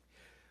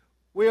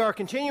We are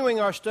continuing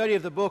our study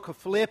of the book of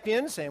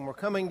Philippians, and we're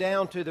coming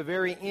down to the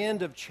very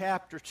end of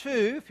chapter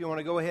 2, if you want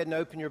to go ahead and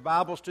open your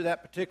Bibles to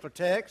that particular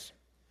text.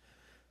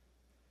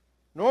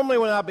 Normally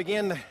when I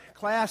begin the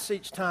class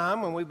each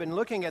time, when we've been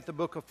looking at the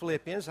book of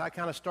Philippians, I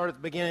kind of start at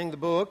the beginning of the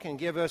book and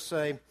give us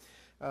a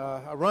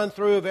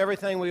run-through of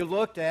everything we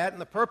looked at,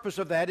 and the purpose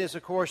of that is,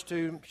 of course,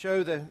 to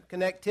show the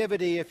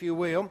connectivity, if you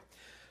will,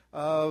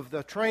 of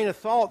the train of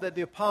thought that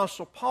the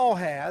Apostle Paul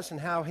has and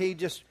how he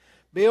just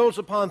builds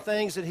upon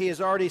things that he has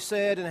already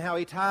said and how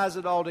he ties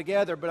it all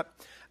together. But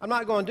I'm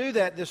not going to do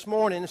that this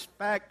morning. In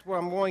fact, what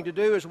I'm going to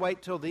do is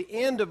wait till the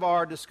end of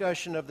our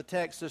discussion of the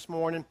text this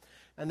morning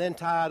and then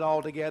tie it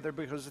all together,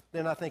 because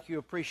then I think you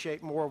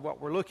appreciate more of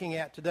what we're looking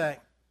at today.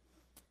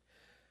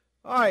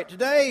 All right,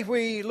 today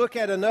we look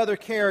at another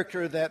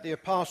character that the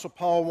Apostle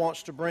Paul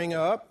wants to bring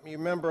up. You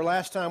remember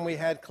last time we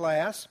had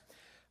class,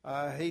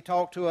 he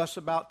talked to us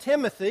about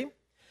Timothy,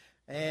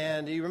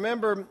 and you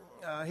remember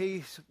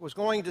he was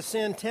going to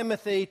send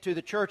Timothy to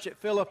the church at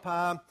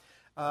Philippi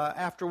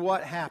after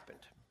what happened.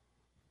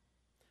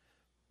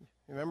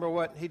 Remember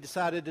what he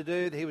decided to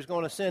do? That he was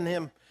going to send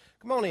him,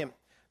 going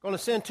to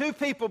send two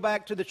people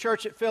back to the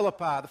church at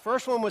Philippi. The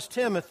first one was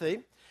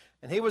Timothy,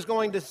 and he was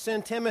going to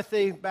send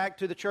Timothy back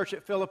to the church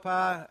at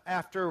Philippi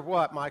after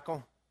what,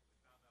 Michael?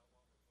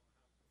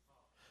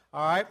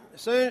 All right,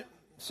 as soon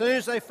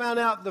as they found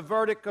out the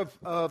verdict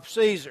of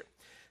Caesar.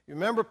 You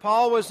remember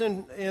Paul was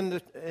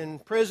in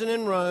prison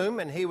in Rome,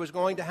 and he was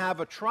going to have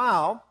a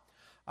trial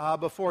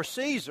before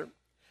Caesar.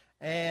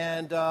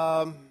 And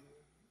the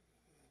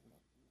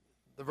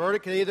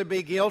verdict could either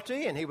be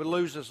guilty, and he would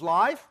lose his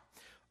life,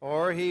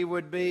 or he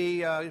would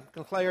be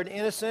declared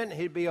innocent, and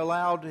he'd be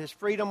allowed his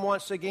freedom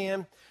once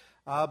again.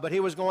 But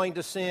he was going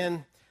to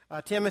send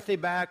Timothy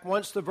back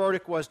once the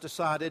verdict was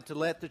decided to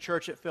let the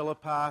church at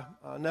Philippi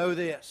know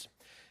this.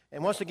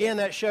 And once again,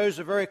 that shows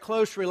a very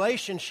close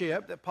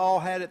relationship that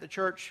Paul had at the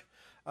church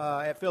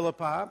at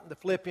Philippi, the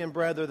Philippian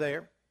brethren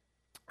there,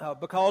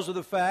 because of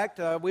the fact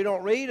we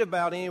don't read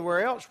about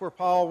anywhere else where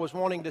Paul was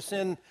wanting to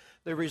send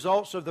the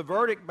results of the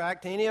verdict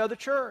back to any other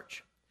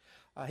church.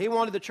 He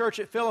wanted the church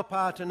at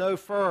Philippi to know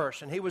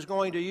first, and he was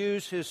going to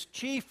use his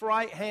chief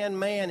right-hand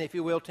man, if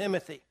you will,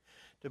 Timothy,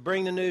 to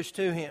bring the news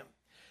to him.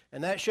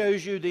 And that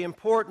shows you the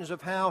importance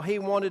of how he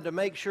wanted to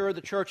make sure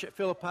the church at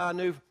Philippi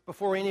knew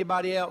before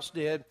anybody else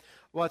did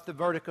what the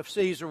verdict of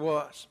Caesar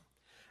was.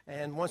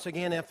 And once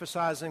again,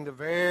 emphasizing the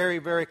very,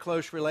 very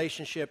close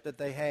relationship that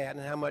they had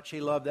and how much he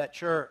loved that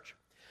church.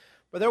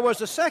 But there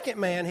was a second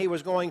man he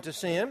was going to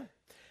send,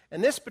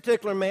 and this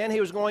particular man he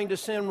was going to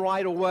send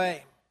right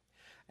away.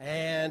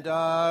 And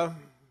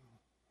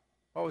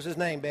what was his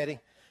name, Betty?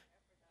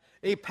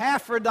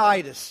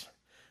 Epaphroditus.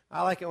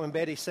 I like it when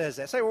Betty says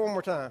that. Say it one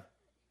more time.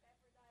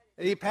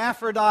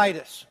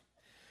 Epaphroditus.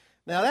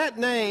 Now, that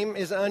name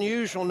is an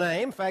unusual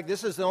name. In fact,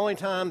 this is the only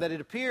time that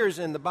it appears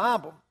in the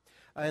Bible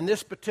in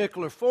this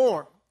particular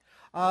form.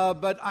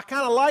 But I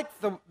kind of like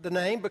the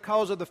name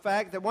because of the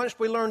fact that once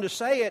we learn to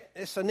say it,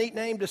 it's a neat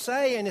name to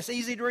say and it's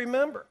easy to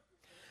remember.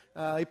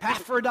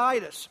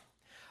 Epaphroditus.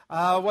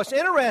 What's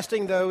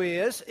interesting, though,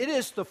 is it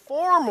is the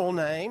formal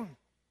name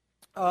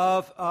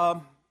of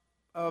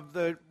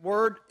the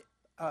word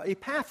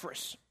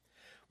Epaphras,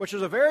 which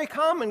is a very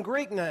common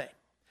Greek name.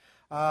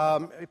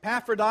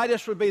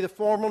 Epaphroditus would be the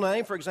formal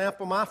name. For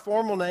example, my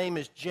formal name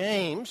is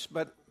James,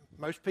 but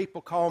most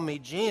people call me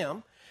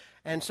Jim.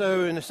 And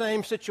so in the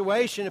same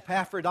situation,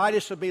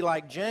 Epaphroditus would be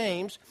like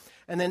James,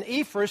 and then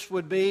Ephras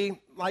would be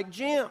like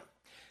Jim.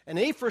 And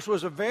Ephras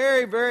was a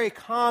very, very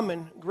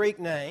common Greek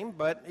name,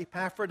 but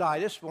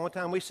Epaphroditus, the only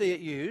time we see it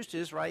used,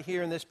 is right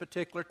here in this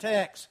particular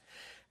text.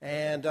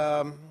 And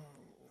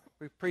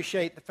we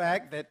appreciate the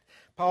fact that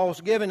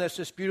Paul's given us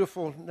this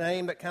beautiful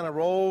name that kind of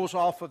rolls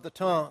off of the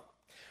tongue.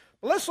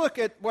 Well, let's look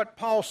at what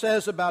Paul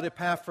says about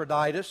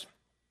Epaphroditus,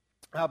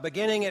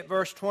 beginning at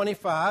verse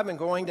 25 and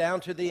going down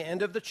to the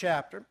end of the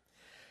chapter.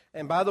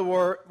 And by the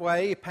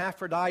way,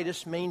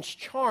 Epaphroditus means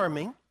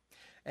charming,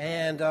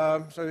 and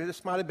so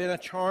this might have been a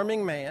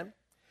charming man.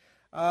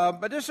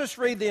 But let's just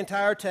read the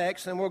entire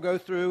text, and we'll go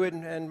through it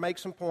and make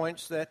some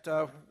points that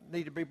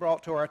need to be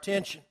brought to our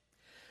attention.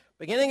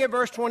 Beginning at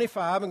verse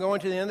 25 and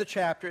going to the end of the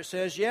chapter, it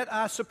says, "Yet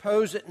I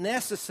suppose it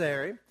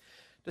necessary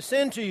to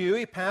send to you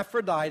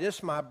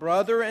Epaphroditus, my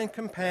brother and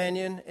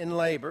companion in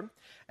labor,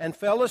 and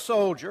fellow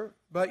soldier,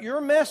 but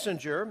your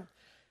messenger,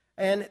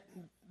 and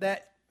he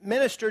that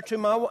ministered to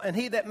my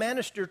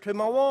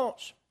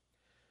wants.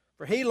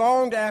 For he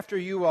longed after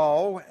you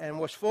all, and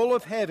was full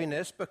of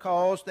heaviness,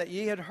 because that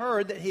ye had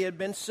heard that he had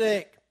been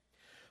sick.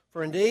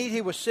 For indeed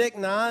he was sick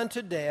nigh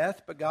unto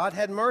death, but God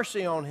had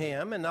mercy on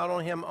him, and not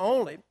on him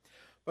only,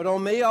 but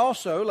on me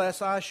also,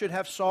 lest I should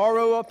have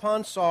sorrow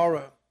upon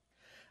sorrow.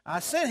 I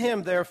sent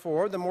him,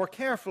 therefore, the more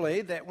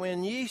carefully, that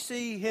when ye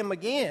see him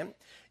again,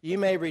 ye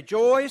may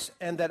rejoice,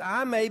 and that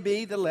I may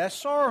be the less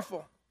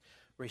sorrowful.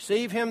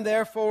 Receive him,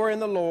 therefore, in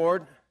the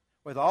Lord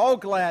with all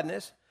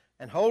gladness,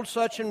 and hold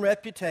such in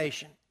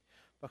reputation,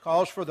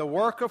 because for the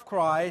work of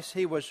Christ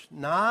he was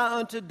nigh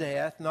unto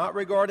death, not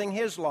regarding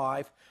his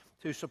life,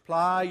 to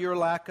supply your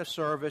lack of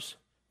service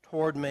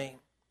toward me.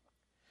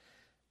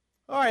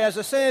 All right, as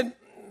I said,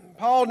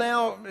 Paul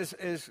now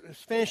is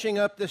finishing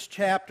up this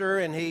chapter,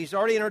 and he's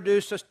already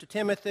introduced us to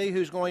Timothy,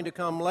 who's going to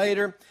come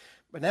later.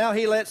 But now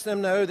he lets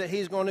them know that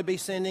he's going to be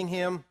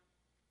sending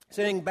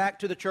back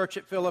to the church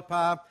at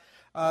Philippi,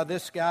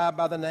 this guy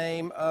by the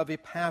name of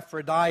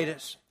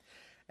Epaphroditus.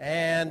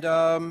 And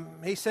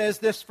he says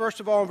this, first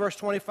of all, in verse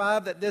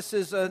 25, that this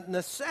is a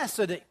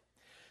necessity.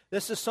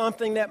 This is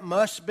something that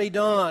must be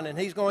done, and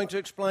he's going to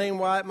explain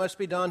why it must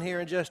be done here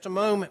in just a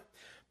moment.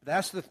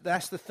 But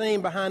that's the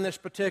theme behind this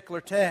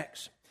particular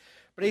text.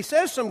 But he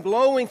says some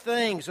glowing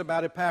things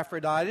about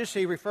Epaphroditus.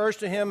 He refers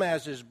to him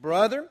as his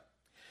brother.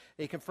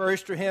 He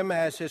refers to him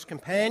as his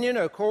companion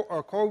or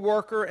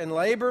co-worker in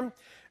labor.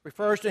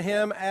 Refers to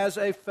him as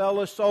a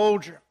fellow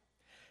soldier.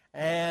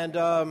 And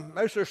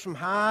those are some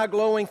high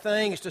glowing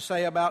things to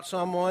say about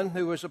someone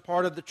who was a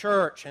part of the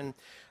church. And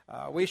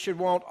we should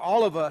want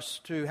all of us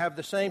to have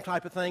the same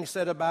type of things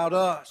said about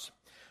us.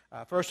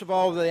 First of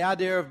all, the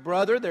idea of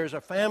brother. There's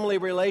a family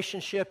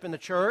relationship in the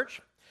church.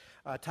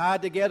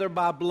 Tied together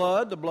by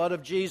blood, the blood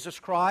of Jesus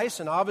Christ.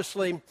 And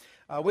obviously,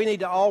 we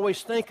need to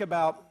always think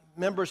about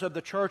members of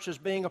the church as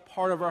being a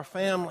part of our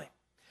family.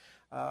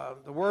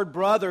 The word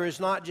brother is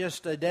not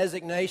just a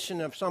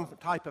designation of some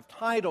type of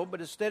title, but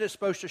instead it's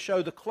supposed to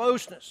show the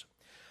closeness.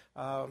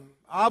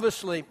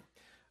 Obviously,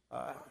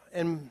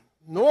 in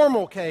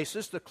normal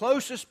cases, the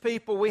closest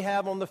people we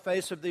have on the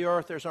face of the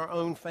earth is our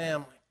own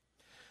family.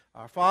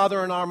 Our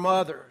father and our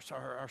mothers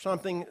are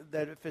something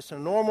that if it's a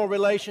normal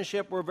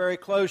relationship, we're very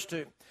close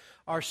to.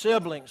 Our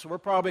siblings, we're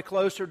probably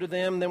closer to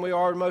them than we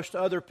are to most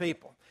other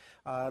people.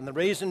 And the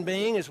reason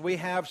being is we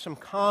have some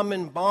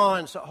common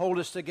bonds that hold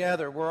us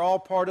together. We're all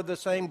part of the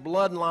same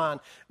bloodline,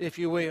 if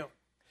you will.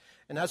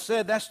 And I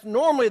said that's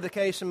normally the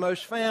case in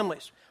most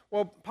families.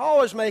 Well,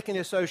 Paul is making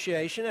the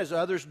association, as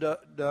others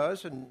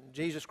does, and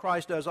Jesus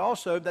Christ does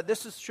also,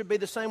 that should be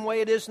the same way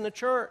it is in the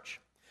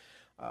church.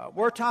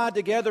 We're tied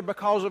together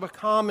because of a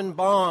common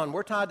bond.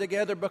 We're tied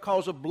together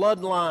because of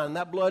bloodline,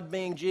 that blood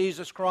being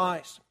Jesus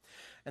Christ.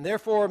 And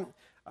therefore,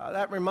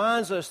 that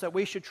reminds us that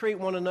we should treat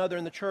one another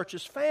in the church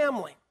as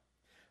family.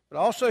 But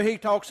also he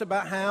talks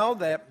about how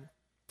that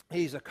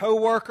he's a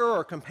co-worker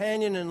or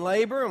companion in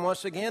labor. And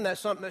once again,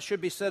 that's something that should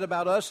be said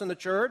about us in the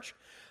church.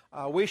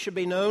 We should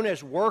be known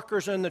as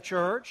workers in the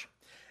church.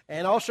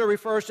 And also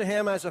refers to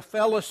him as a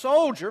fellow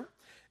soldier.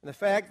 And the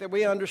fact that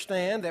we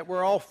understand that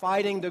we're all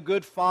fighting the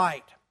good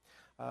fight.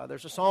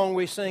 There's a song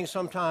we sing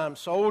sometimes,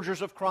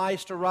 Soldiers of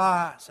Christ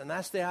Arise. And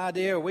that's the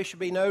idea. We should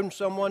be known as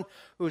someone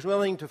who's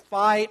willing to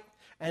fight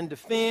and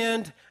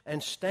defend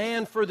and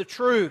stand for the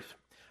truth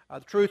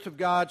of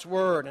God's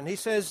Word. And he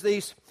says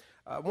these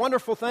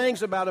wonderful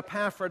things about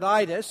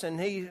Epaphroditus, and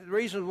the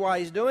reason why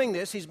he's doing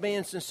this, he's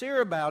being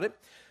sincere about it,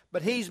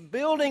 but he's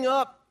building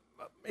up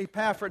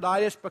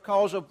Epaphroditus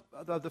because of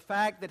the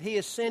fact that he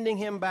is sending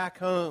him back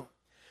home.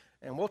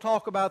 And we'll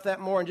talk about that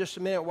more in just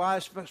a minute, why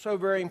it's so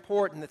very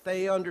important that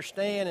they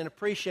understand and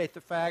appreciate the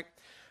fact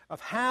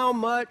of how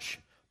much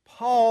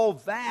Paul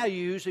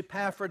values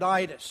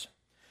Epaphroditus.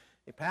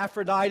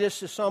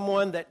 Epaphroditus is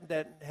someone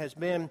that has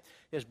been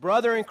his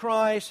brother in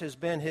Christ, has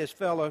been his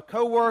fellow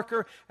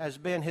co-worker, has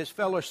been his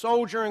fellow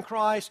soldier in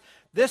Christ.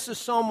 This is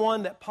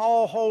someone that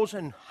Paul holds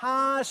in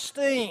high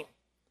esteem.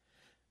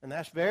 And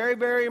that's very,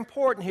 very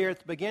important here at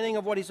the beginning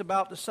of what he's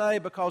about to say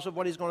because of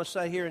what he's going to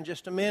say here in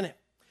just a minute.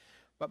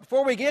 But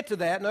before we get to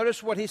that,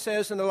 notice what he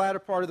says in the latter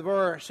part of the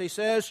verse. He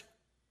says,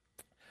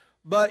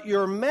 "But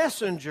your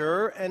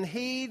messenger and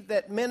he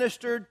that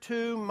ministered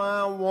to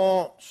my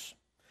wants."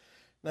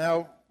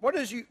 Now, what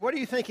do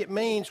you think it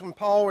means when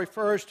Paul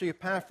refers to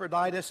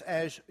Epaphroditus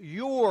as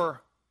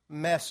your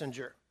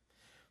messenger?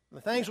 The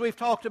things we've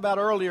talked about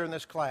earlier in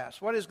this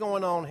class. What is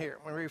going on here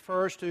when he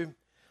refers to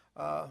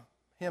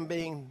him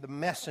being the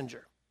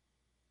messenger?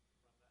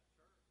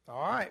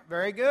 All right,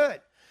 very good.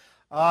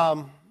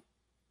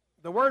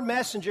 The word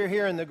messenger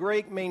here in the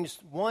Greek means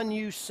one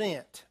you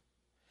sent.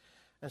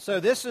 And so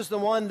this is the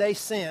one they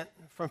sent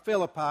from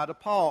Philippi to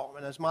Paul.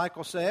 And as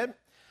Michael said,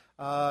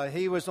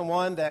 he was the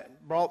one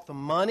that brought the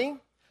money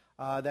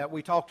that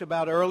we talked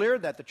about earlier,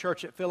 that the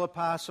church at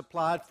Philippi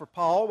supplied for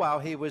Paul while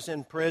he was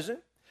in prison.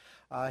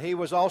 He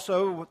was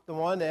also the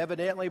one that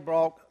evidently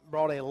brought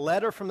a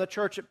letter from the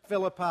church at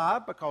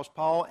Philippi because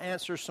Paul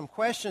answers some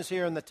questions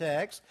here in the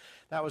text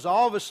that was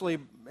obviously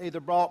either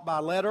brought by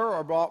letter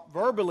or brought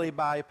verbally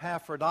by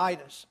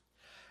Epaphroditus.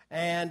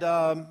 And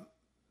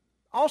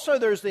also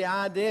there's the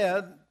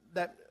idea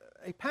that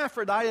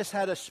Epaphroditus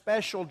had a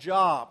special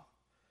job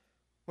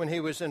when he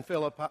was in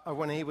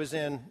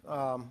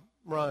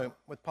Rome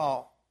with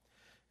Paul.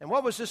 And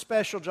what was his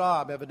special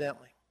job,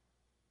 evidently?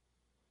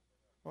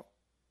 Well,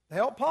 to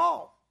help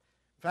Paul.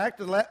 In fact,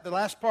 the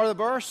last part of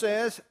the verse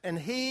says, "And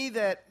he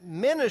that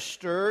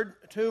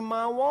ministered to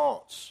my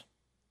wants."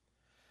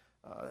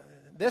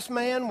 This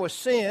man was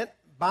sent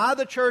by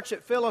the church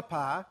at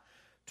Philippi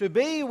to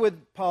be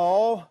with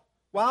Paul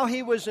while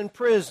he was in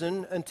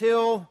prison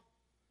until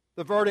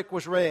the verdict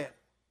was read.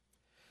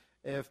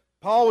 If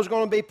Paul was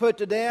going to be put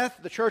to death,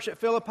 the church at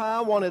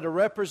Philippi wanted a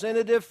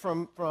representative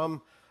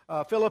from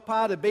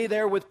Philippi to be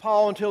there with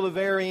Paul until the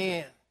very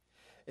end.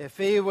 If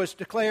he was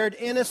declared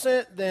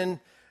innocent, then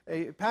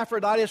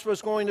Epaphroditus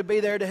was going to be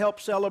there to help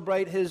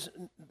celebrate his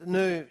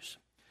news.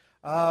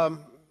 The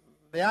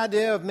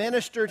idea of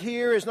ministered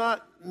here is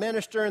not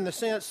minister in the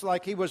sense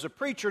like he was a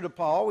preacher to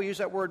Paul. We use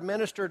that word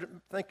minister to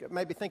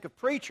maybe think of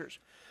preachers.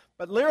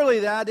 But literally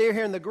the idea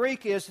here in the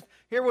Greek is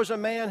here was a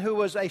man who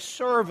was a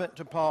servant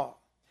to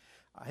Paul.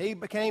 He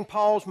became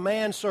Paul's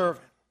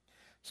manservant.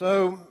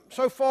 So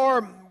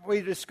far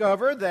we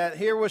discovered that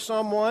here was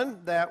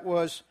someone that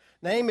was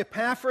named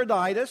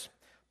Epaphroditus.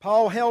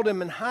 Paul held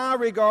him in high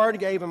regard,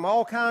 gave him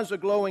all kinds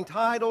of glowing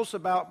titles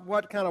about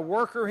what kind of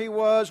worker he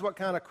was, what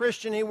kind of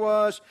Christian he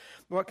was,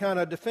 what kind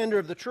of defender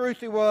of the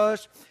truth he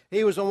was.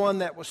 He was the one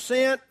that was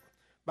sent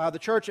by the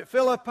church at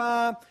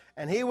Philippi,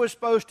 and he was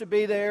supposed to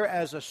be there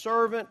as a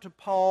servant to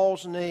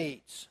Paul's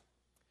needs.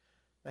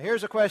 Now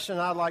here's a question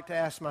I'd like to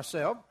ask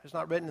myself. It's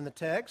not written in the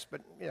text,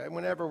 but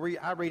whenever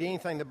I read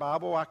anything in the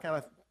Bible, I kind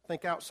of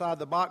think outside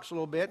the box a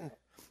little bit and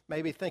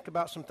maybe think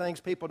about some things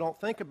people don't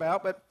think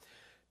about. But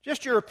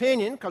just your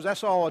opinion, because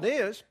that's all it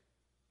is.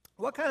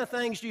 What kind of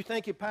things do you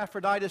think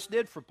Epaphroditus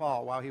did for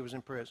Paul while he was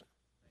in prison?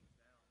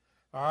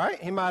 All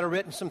right, he might have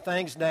written some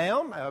things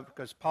down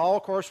because Paul,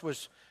 of course,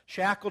 was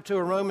shackled to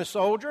a Roman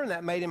soldier, and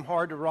that made him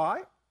hard to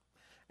write.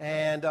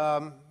 And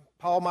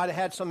Paul might have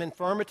had some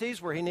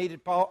infirmities where he needed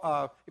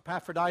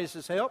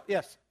Epaphroditus' help.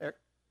 Yes, Eric?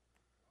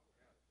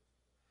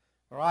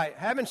 All right,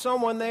 having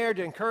someone there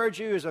to encourage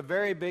you is a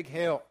very big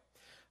help.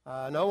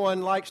 No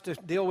one likes to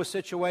deal with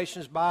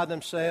situations by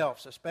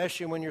themselves,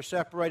 especially when you're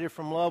separated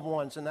from loved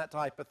ones and that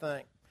type of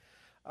thing.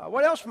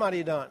 What else might he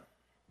have done?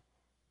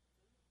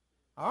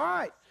 All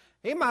right.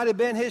 He might have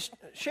been his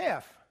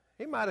chef.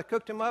 He might have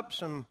cooked him up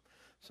some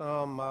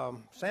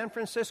San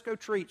Francisco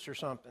treats or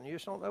something. You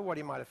just don't know what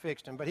he might have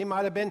fixed him. But he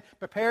might have been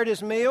prepared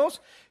his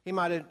meals. He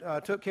might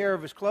have took care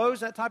of his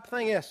clothes, that type of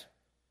thing. Yes?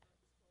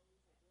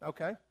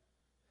 Okay.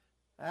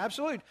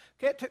 Absolutely.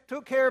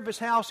 Took care of his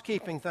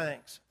housekeeping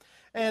things.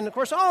 And, of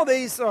course, all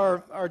these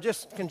are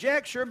just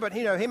conjecture, but,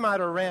 he might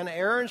have ran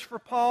errands for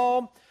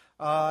Paul.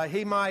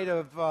 He might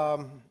have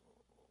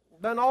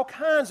done all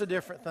kinds of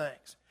different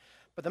things.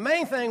 But the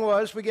main thing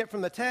we get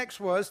from the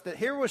text was that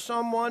here was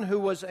someone who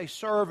was a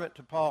servant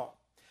to Paul,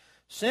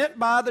 sent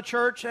by the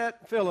church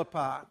at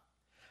Philippi.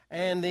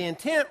 And the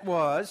intent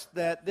was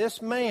that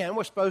this man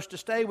was supposed to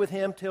stay with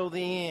him till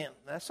the end.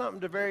 That's something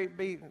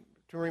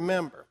to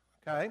remember,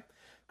 okay?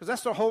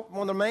 Because that's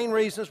one of the main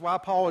reasons why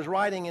Paul is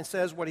writing and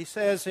says what he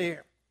says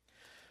here.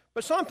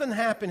 But something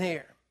happened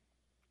here.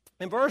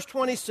 In verse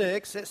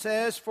 26, it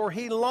says, "For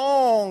he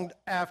longed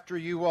after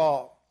you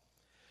all."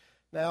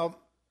 Now,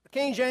 the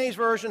King James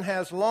Version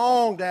has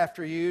longed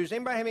after you. Does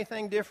anybody have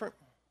anything different?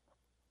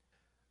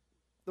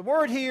 The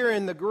word here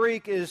in the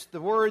Greek is the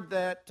word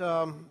that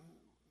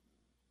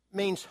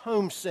means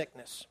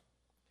homesickness.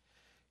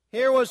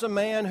 Here was a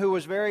man who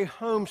was very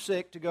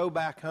homesick to go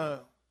back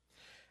home.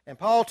 And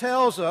Paul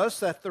tells us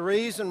that the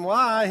reason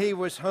why he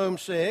was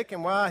homesick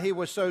and why he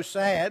was so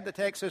sad, the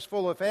text is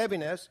full of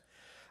heaviness,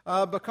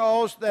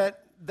 because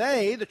that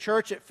they, the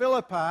church at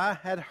Philippi,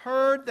 had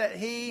heard that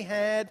he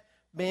had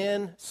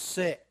been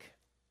sick.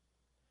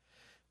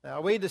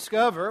 Now we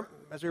discover,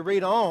 as we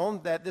read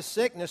on, that this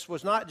sickness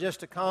was not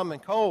just a common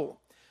cold,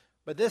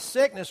 but this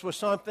sickness was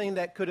something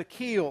that could have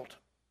killed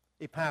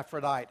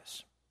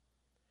Epaphroditus.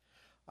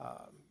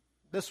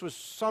 This was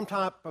some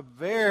type of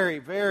very,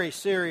 very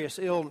serious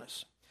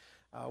illness.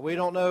 We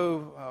don't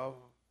know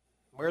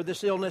where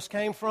this illness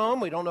came from.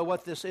 We don't know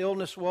what this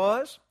illness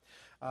was.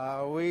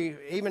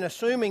 Even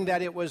assuming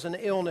that it was an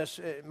illness,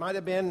 it might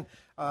have been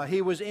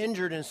he was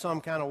injured in some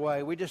kind of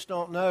way. We just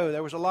don't know.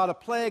 There was a lot of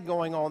plague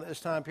going on at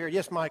this time period.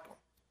 Yes, Michael?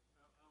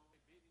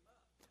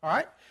 All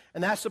right.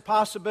 And that's a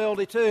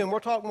possibility too. And we'll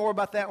talk more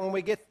about that when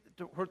we get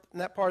to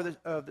that part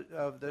of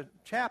the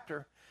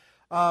chapter.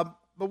 But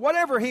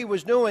whatever he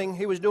was doing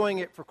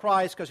it for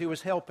Christ because he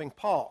was helping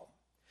Paul.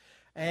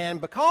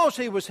 And because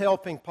he was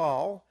helping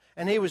Paul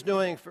and he was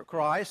doing it for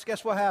Christ,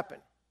 guess what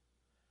happened?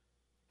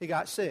 He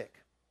got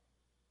sick.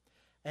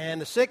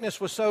 And the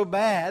sickness was so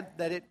bad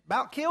that it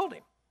about killed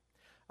him.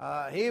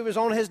 He was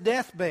on his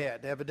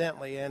deathbed,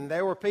 evidently, and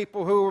there were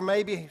people who were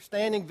maybe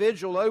standing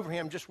vigil over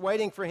him, just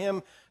waiting for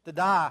him to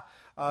die.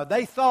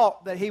 They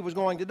thought that he was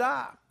going to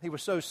die. He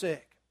was so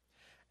sick.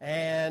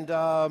 And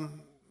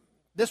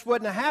this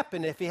wouldn't have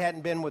happened if he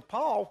hadn't been with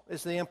Paul,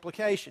 is the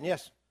implication.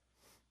 Yes?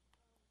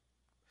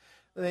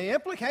 The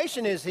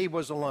implication is he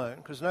was alone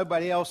because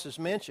nobody else is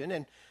mentioned.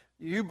 And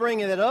you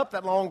bringing it up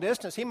that long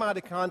distance, he might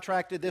have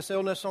contracted this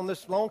illness on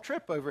this long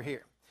trip over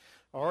here.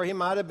 Or he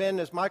might have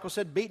been, as Michael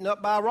said, beaten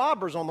up by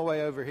robbers on the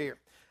way over here.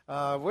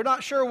 We're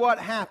not sure what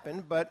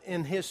happened, but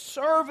in his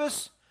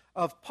service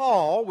of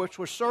Paul, which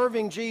was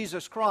serving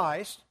Jesus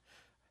Christ,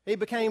 he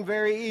became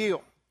very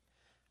ill.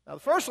 Now,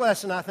 the first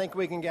lesson I think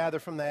we can gather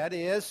from that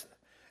is,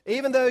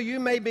 even though you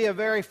may be a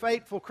very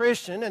faithful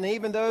Christian, and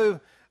even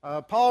though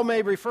Paul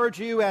may refer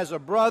to you as a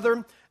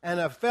brother and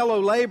a fellow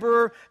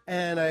laborer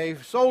and a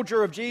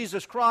soldier of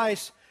Jesus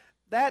Christ,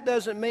 that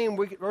doesn't mean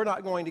we're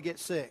not going to get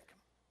sick.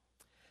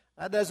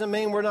 That doesn't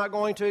mean we're not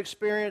going to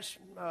experience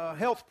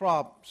health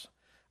problems.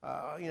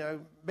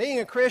 Being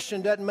a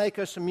Christian doesn't make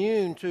us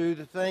immune to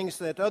the things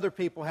that other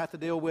people have to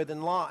deal with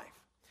in life.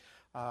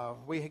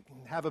 We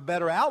have a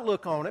better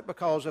outlook on it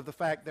because of the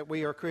fact that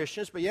we are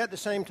Christians, but yet at the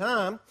same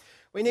time,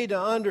 we need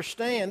to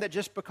understand that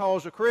just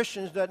because we're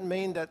Christians doesn't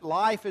mean that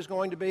life is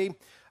going to be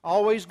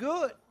always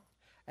good.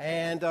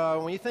 And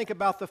when you think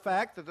about the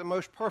fact that the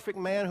most perfect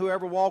man who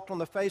ever walked on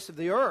the face of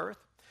the earth,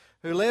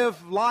 who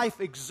lived life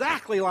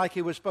exactly like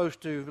he was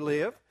supposed to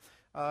live,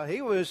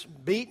 he was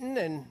beaten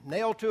and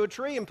nailed to a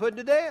tree and put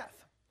to death.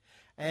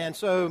 And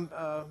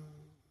so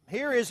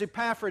here is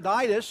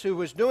Epaphroditus, who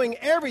was doing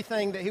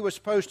everything that he was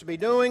supposed to be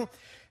doing.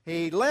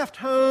 He left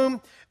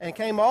home and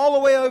came all the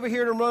way over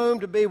here to Rome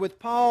to be with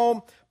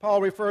Paul.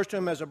 Paul refers to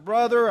him as a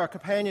brother, a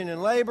companion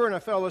in labor, and a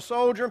fellow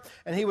soldier.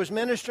 And he was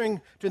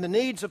ministering to the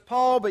needs of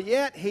Paul, but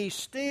yet he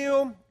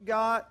still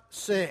got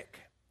sick.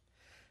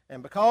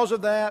 And because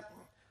of that,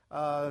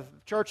 the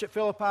church at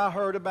Philippi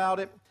heard about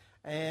it,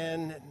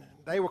 and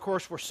they, of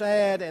course, were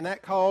sad, and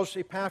that caused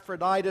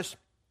Epaphroditus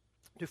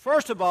to,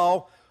 first of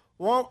all,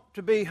 want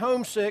to be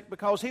homesick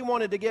because he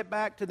wanted to get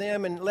back to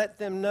them and let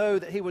them know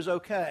that he was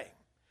okay.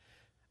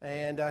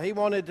 And he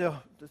wanted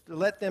to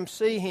let them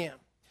see him.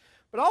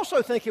 But I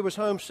also think he was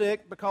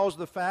homesick because of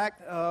the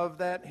fact of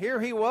that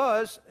here he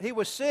was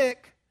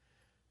sick,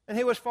 and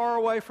he was far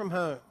away from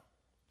home.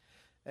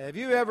 Have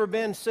you ever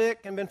been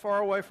sick and been far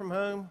away from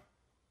home?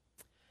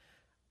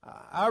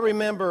 I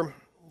remember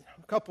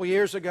a couple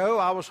years ago,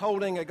 I was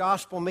holding a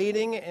gospel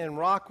meeting in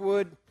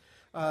Rockwood,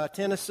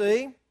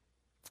 Tennessee.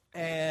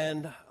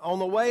 And on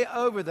the way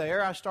over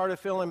there, I started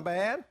feeling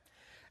bad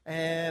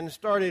and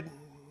started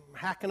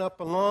hacking up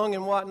a lung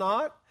and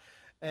whatnot.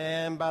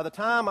 And by the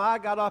time I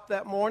got up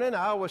that morning,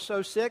 I was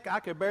so sick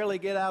I could barely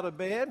get out of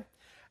bed.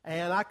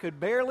 And I could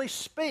barely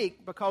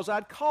speak because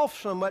I'd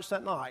coughed so much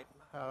that night.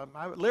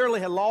 I literally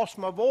had lost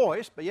my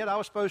voice, but yet I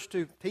was supposed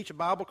to teach a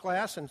Bible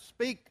class and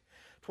speak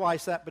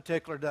twice that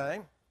particular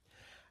day.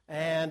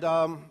 And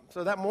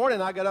so that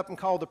morning I got up and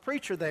called the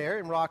preacher there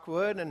in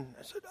Rockwood, and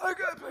I said, I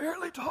can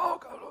barely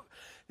talk.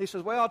 He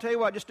says, well, I'll tell you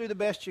what, just do the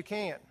best you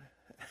can.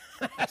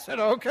 I said,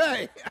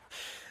 okay.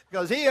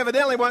 Because he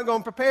evidently wasn't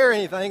going to prepare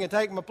anything and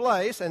take my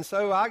place. And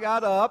so I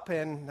got up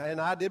and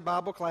I did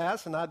Bible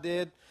class, and I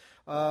did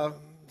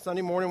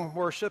Sunday morning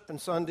worship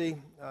and Sunday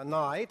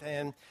night.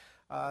 And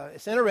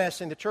it's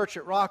interesting, the church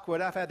at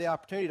Rockwood, I've had the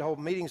opportunity to hold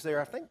meetings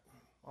there, I think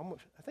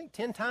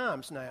 10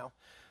 times now.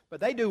 But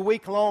they do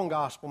week-long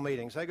gospel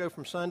meetings. They go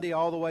from Sunday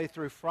all the way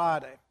through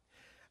Friday.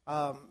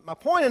 My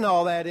point in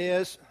all that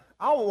is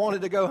I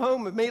wanted to go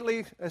home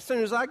immediately as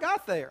soon as I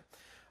got there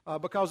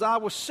because I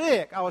was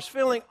sick. I was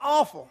feeling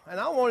awful, and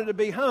I wanted to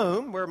be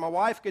home where my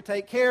wife could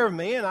take care of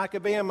me and I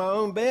could be in my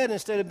own bed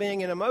instead of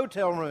being in a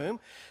motel room,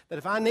 that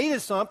if I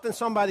needed something,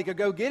 somebody could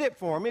go get it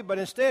for me. But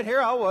instead,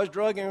 here I was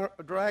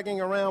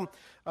dragging around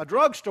a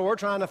drugstore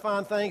trying to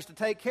find things to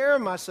take care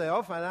of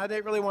myself, and I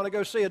didn't really want to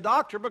go see a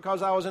doctor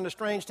because I was in a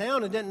strange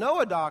town and didn't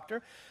know a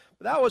doctor.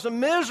 But that was a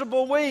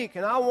miserable week,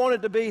 and I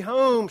wanted to be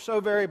home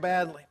so very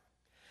badly.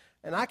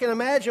 And I can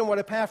imagine what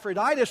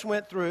Epaphroditus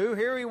went through.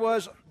 Here he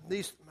was,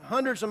 these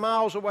hundreds of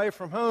miles away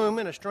from home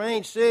in a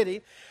strange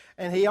city,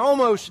 and he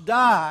almost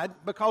died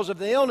because of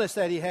the illness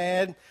that he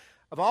had.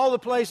 Of all the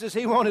places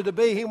he wanted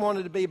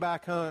to be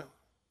back home.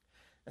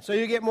 And so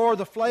you get more of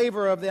the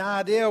flavor of the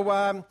idea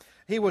why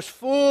he was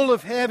full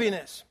of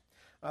heaviness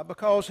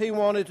because he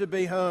wanted to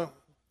be home.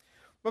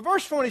 But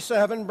verse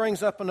 27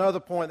 brings up another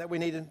point that we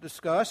need to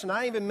discuss, and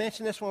I even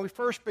mentioned this when we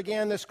first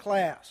began this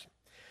class.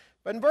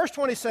 But in verse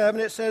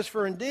 27 it says,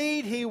 for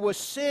indeed he was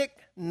sick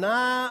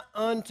nigh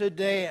unto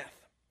death.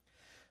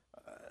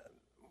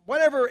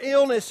 Whatever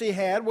illness he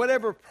had,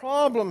 whatever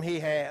problem he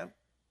had,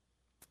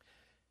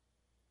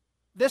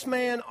 this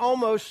man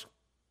almost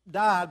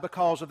died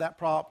because of that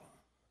problem.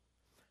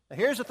 Now,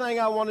 here's the thing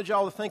I wanted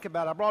y'all to think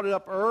about. I brought it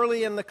up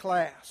early in the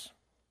class.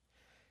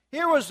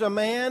 Here was a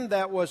man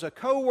that was a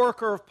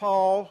co-worker of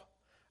Paul,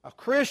 a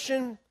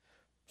Christian,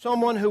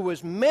 someone who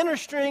was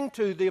ministering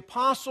to the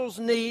apostles'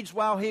 needs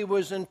while he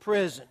was in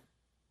prison.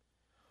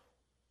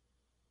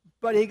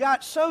 But he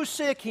got so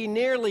sick he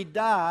nearly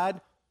died.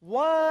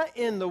 Why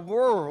in the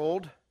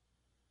world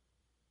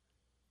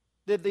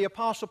did the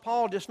apostle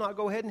Paul just not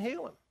go ahead and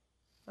heal him?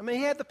 I mean,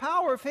 he had the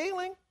power of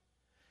healing.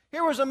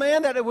 Here was a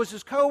man that was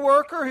his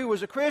co-worker, who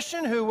was a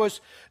Christian, who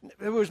was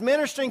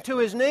ministering to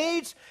his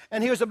needs,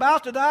 and he was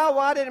about to die.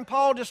 Why didn't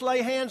Paul just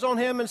lay hands on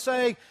him and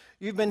say,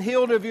 you've been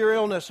healed of your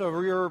illness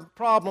or your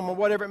problem or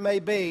whatever it may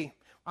be.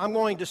 I'm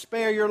going to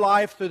spare your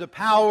life through the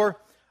power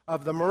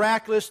of the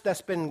miraculous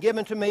that's been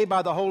given to me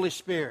by the Holy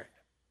Spirit.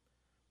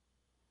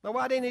 Now,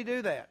 why didn't he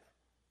do that?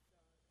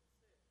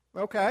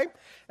 Okay,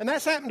 and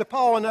that's happened to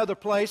Paul in other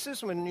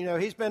places when,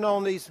 he's been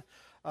on these...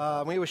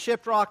 when he was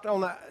shipwrecked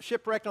on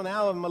the island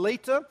of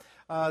Melita,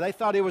 they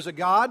thought he was a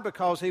god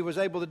because he was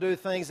able to do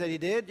things that he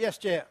did. Yes,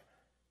 Jeff?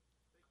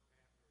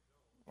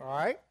 All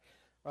right.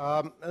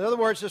 In other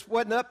words, this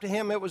wasn't up to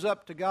him, it was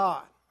up to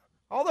God.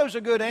 All those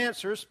are good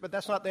answers, but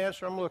that's not the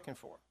answer I'm looking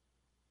for.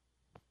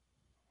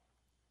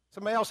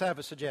 Somebody else have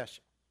a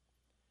suggestion?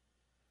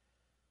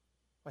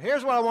 Well,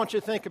 here's what I want you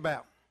to think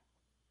about.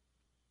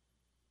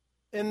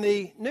 In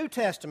the New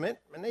Testament,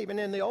 and even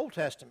in the Old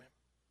Testament,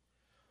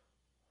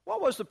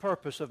 what was the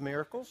purpose of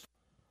miracles?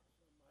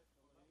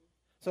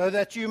 So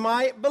that you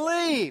might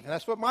believe. And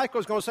that's what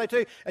Michael's going to say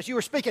too. As you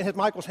were speaking,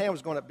 Michael's hand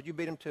was going up, but you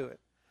beat him to it.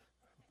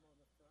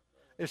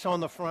 It's on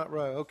the front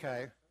row.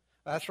 Okay.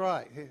 That's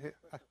right.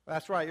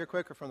 That's right. You're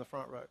quicker from the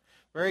front row.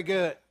 Very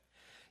good.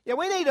 Yeah,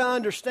 we need to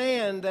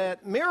understand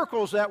that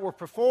miracles that were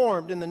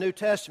performed in the New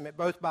Testament,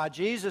 both by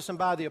Jesus and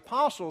by the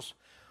apostles,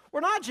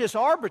 were not just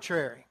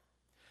arbitrary.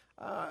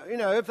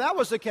 If that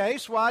was the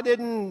case, why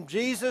didn't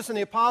Jesus and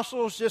the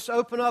apostles just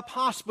open up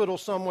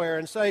hospitals somewhere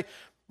and say,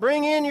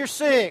 bring in your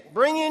sick,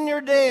 bring in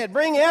your dead,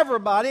 bring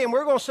everybody, and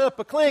we're going to set up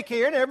a clinic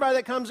here, and everybody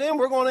that comes in,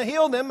 we're going to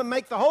heal them and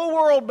make the whole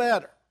world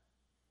better.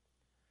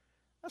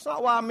 That's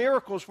not why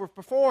miracles were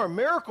performed.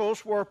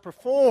 Miracles were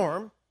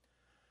performed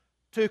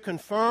to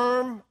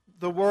confirm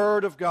the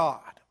Word of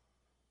God.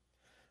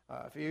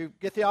 If you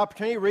get the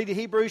opportunity, read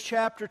Hebrews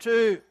chapter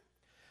 2.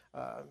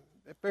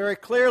 It very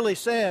clearly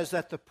says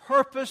that the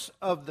purpose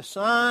of the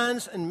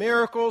signs and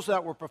miracles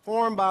that were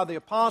performed by the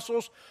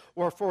apostles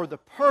were for the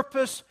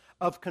purpose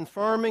of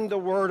confirming the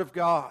Word of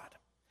God.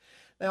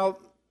 Now,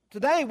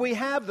 today we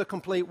have the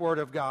complete Word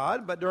of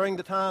God, but during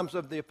the times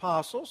of the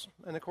apostles,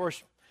 and of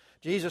course,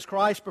 Jesus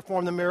Christ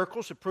performed the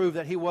miracles to prove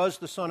that He was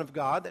the Son of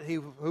God, that He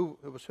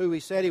was who He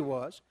said He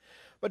was.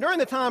 But during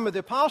the time of the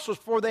apostles,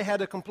 before they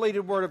had a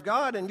completed Word of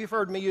God, and you've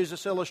heard me use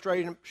this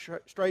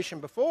illustration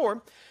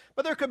before,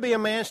 but there could be a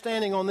man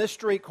standing on this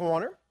street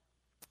corner,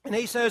 and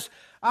he says,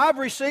 I've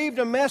received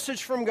a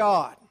message from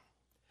God.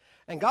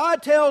 And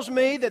God tells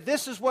me that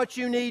this is what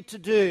you need to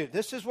do.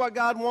 This is what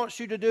God wants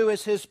you to do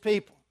as His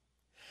people.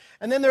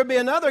 And then there'd be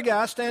another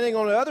guy standing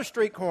on the other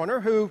street corner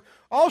who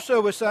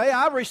also would say,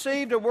 I've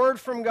received a word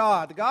from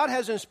God. God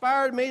has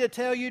inspired me to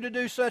tell you to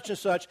do such and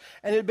such.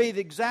 And it'd be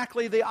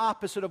exactly the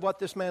opposite of what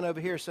this man over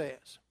here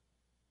says.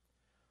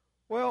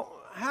 Well,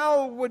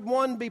 how would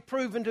one be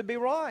proven to be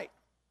right?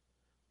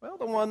 Well,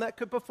 the one that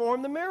could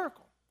perform the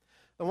miracle.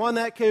 The one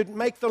that could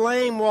make the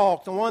lame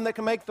walk. The one that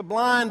could make the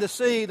blind to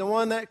see. The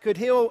one that could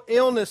heal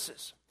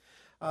illnesses.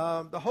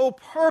 The whole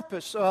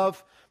purpose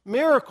of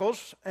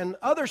miracles and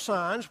other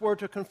signs were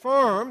to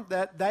confirm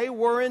that they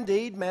were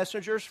indeed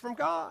messengers from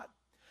God.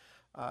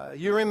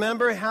 You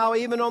remember how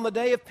even on the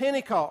day of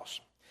Pentecost,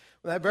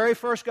 when that very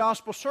first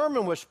gospel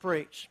sermon was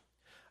preached,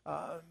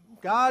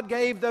 God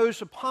gave those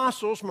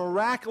apostles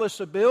miraculous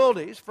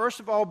abilities,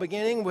 first of all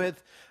beginning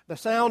with the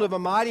sound of a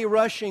mighty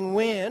rushing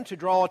wind to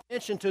draw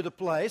attention to the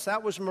place.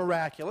 That was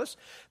miraculous.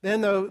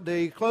 Then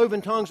the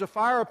cloven tongues of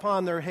fire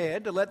upon their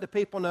head to let the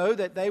people know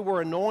that they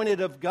were anointed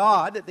of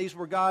God, that these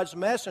were God's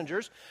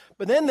messengers.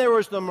 But then there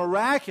was the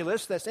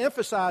miraculous that's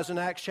emphasized in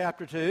Acts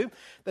chapter 2,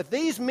 that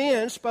these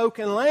men spoke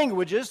in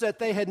languages that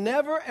they had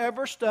never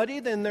ever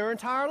studied in their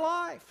entire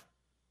life.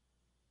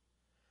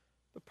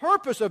 The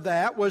purpose of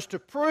that was to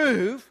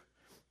prove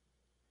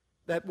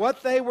that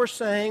what they were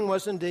saying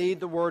was indeed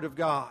the Word of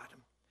God.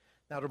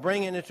 Now, to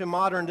bring it into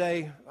modern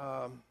day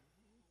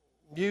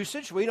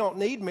usage, we don't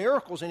need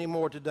miracles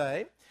anymore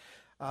today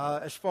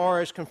as far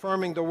as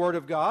confirming the Word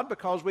of God,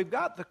 because we've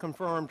got the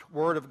confirmed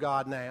Word of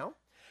God now.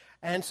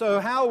 And so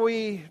how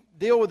we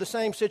deal with the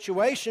same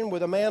situation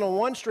with a man on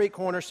one street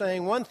corner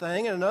saying one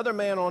thing and another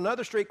man on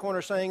another street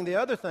corner saying the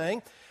other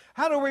thing,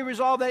 how do we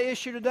resolve that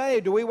issue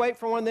today? Do we wait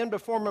for one of them to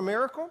perform a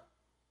miracle?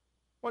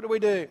 What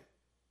do?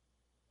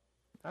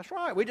 That's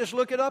right. We just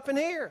look it up in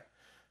here.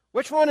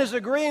 Which one is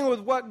agreeing with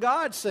what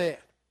God said?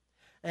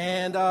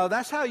 And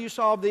that's how you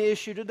solve the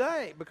issue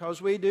today, because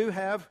we do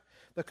have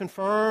the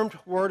confirmed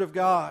Word of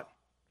God.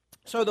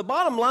 So the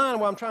bottom line,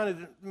 what I'm trying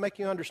to make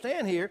you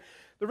understand here,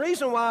 the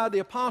reason why the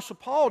Apostle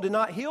Paul did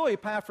not heal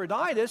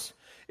Epaphroditus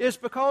is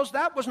because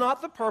that was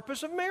not the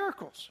purpose of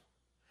miracles.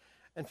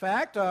 In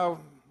fact,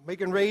 we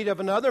can read of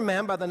another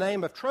man by the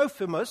name of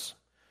Trophimus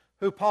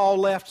who Paul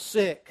left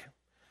sick.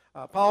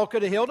 Paul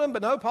could have healed him,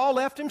 but no, Paul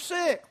left him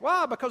sick.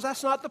 Why? Because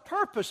that's not the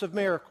purpose of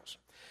miracles.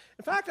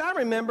 In fact, I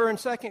remember in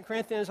 2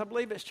 Corinthians, I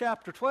believe it's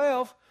chapter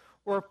 12,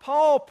 where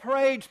Paul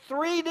prayed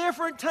 3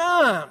 different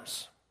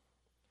times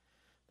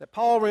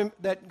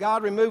that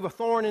God remove a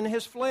thorn in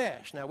his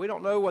flesh. Now, we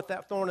don't know what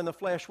that thorn in the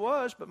flesh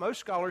was, but most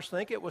scholars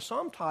think it was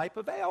some type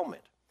of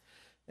ailment.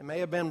 It may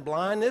have been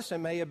blindness. It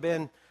may have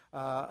been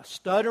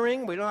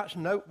stuttering. We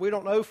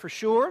don't know for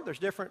sure. There's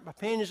different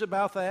opinions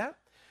about that.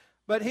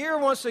 But here,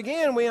 once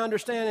again, we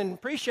understand and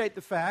appreciate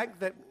the fact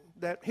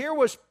that here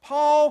was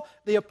Paul,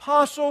 the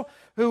apostle,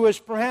 who was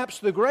perhaps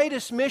the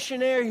greatest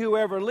missionary who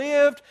ever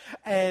lived,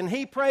 and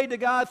he prayed to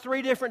God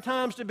 3 different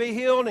times to be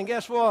healed, and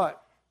guess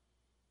what?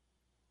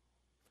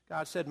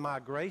 God said, my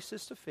grace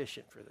is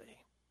sufficient for thee.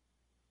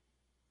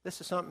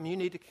 This is something you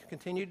need to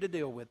continue to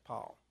deal with,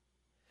 Paul.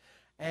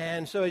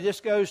 And so it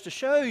just goes to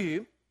show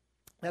you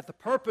that the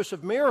purpose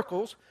of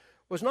miracles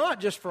was not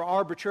just for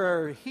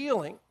arbitrary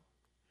healing.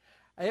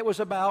 It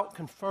was about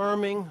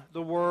confirming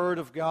the Word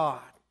of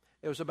God.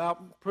 It was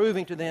about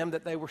proving to them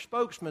that they were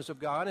spokesmen of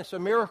God. And so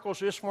miracles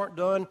just weren't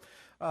done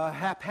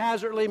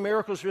haphazardly.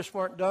 Miracles just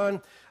weren't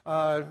done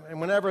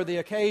and whenever the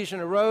occasion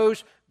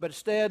arose, but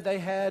instead they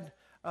had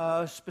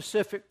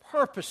specific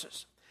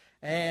purposes.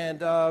 And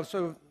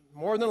so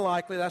more than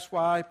likely, that's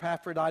why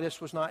Epaphroditus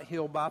was not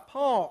healed by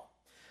Paul.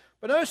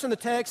 But notice in the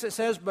text it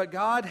says, "But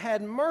God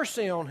had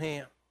mercy on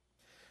him.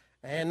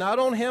 And not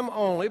on him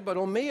only, but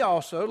on me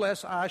also,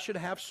 lest I should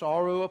have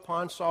sorrow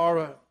upon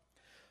sorrow."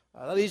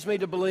 That leads me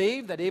to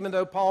believe that even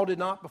though Paul did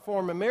not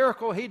perform a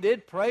miracle, he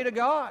did pray to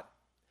God,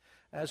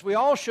 as we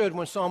all should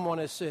when someone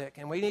is sick.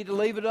 And we need to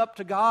leave it up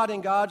to God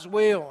and God's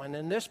will. And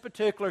in this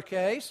particular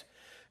case,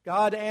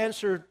 God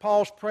answered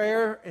Paul's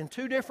prayer in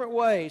two different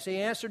ways.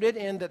 He answered it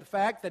in the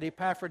fact that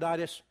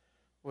Epaphroditus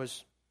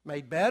was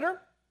made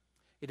better.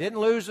 He didn't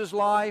lose his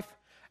life.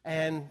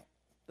 And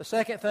the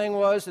second thing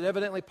was that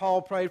evidently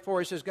Paul prayed for.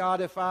 He says,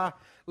 "God, if I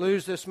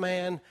lose this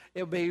man,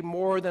 it will be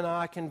more than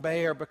I can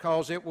bear,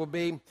 because it will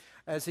be,"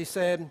 as he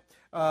said,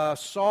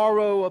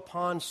 "sorrow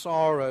upon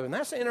sorrow." And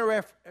that's an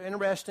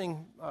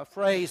interesting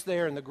phrase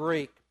there in the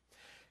Greek.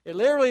 It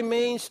literally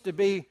means to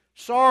be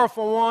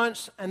sorrowful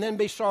once and then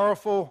be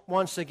sorrowful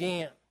once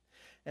again.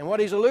 And what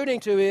he's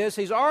alluding to is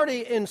he's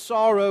already in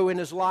sorrow in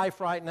his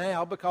life right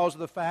now because of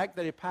the fact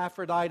that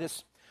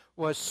Epaphroditus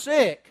was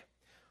sick.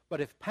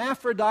 But if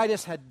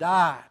Epaphroditus had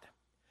died,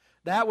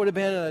 that would have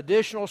been an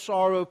additional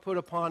sorrow put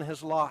upon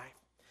his life.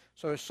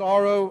 So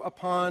sorrow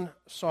upon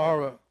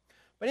sorrow.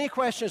 But any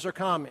questions or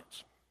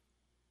comments?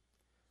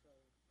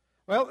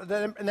 Well,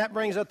 and that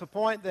brings up the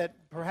point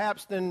that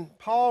perhaps then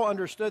Paul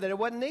understood that it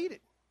wasn't needed.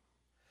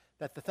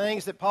 That the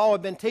things that Paul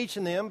had been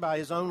teaching them by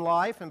his own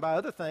life and by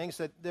other things,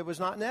 that it was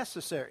not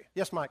necessary.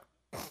 Yes, Michael?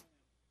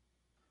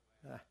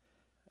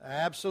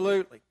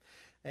 Absolutely.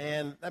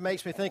 And that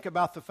makes me think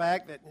about the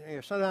fact that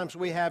sometimes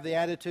we have the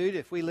attitude,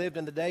 if we lived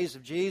in the days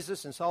of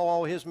Jesus and saw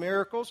all his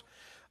miracles,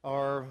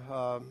 or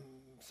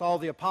saw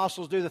the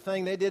apostles do the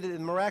thing they did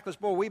in miraculous,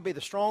 boy, we'd be the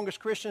strongest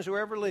Christians who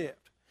ever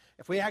lived.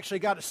 If we actually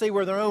got to see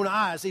with our own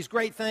eyes these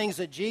great things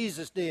that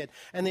Jesus did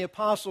and the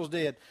apostles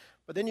did.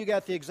 But then you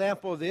got the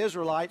example of the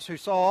Israelites who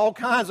saw all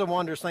kinds of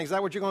wondrous things. Is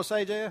that what you're going to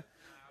say, Jeff?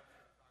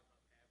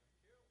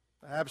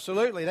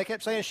 Absolutely. They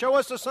kept saying, "Show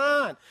us a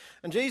sign."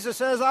 And Jesus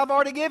says, "I've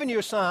already given you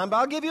a sign, but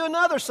I'll give you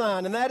another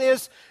sign. And that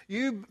is,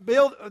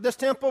 this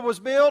temple was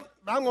built,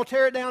 I'm going to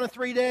tear it down in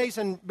 3 days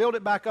and build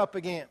it back up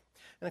again."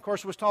 And of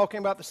course, it was talking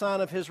about the sign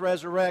of his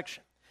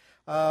resurrection.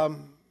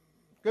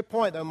 Good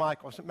point, though,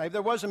 Michael. Maybe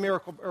there was a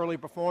miracle early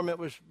performed. It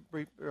was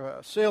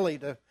silly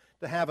to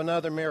have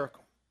another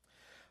miracle.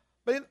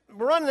 But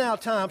we're running out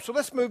of time, so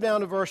let's move down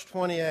to verse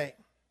 28.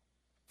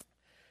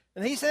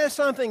 And he says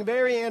something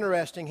very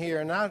interesting here,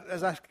 and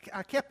as I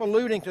kept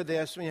alluding to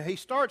this, he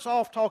starts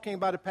off talking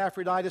about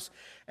Epaphroditus,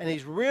 and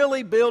he's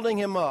really building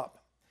him up,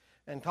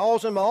 and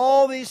calls him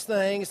all these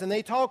things, and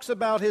he talks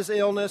about his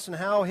illness and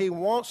how he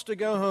wants to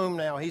go home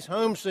now. He's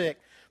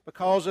homesick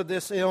because of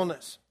this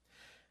illness.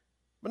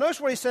 But notice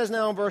what he says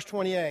now in verse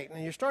 28,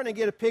 and you're starting to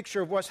get a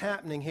picture of what's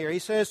happening here. He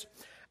says,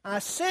 "I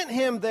sent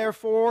him,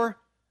 therefore,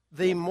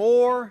 the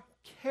more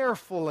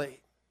carefully,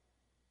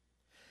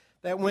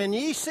 that when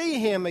ye see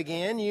him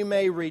again, you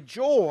may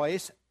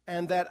rejoice,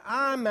 and that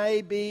I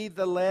may be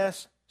the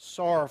less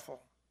sorrowful."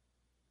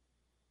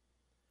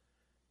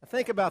 Now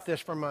think about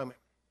this for a moment.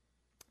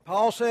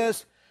 Paul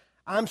says,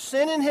 "I'm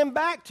sending him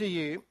back to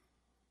you."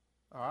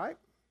 All right?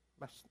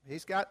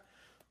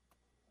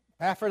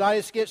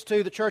 Epaphroditus gets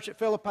to the church at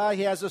Philippi.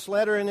 He has this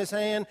letter in his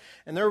hand,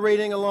 and they're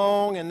reading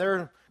along, and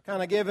they're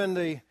kind of giving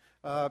the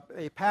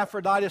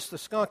Epaphroditus the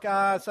skunk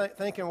eye,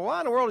 thinking, "Well,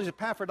 why in the world is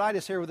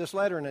Epaphroditus here with this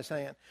letter in his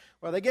hand?"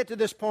 Well, they get to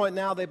this point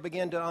now, they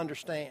begin to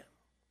understand.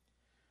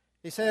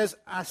 He says,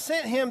 "I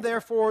sent him,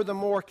 therefore, the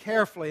more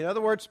carefully." In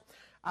other words,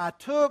 I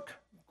took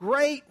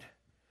great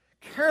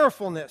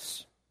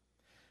carefulness.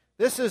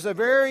 This is a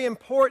very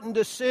important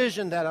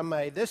decision that I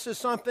made. This is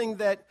something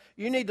that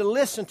you need to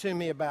listen to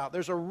me about.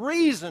 There's a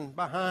reason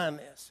behind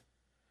this.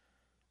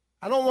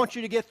 I don't want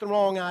you to get the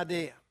wrong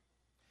idea.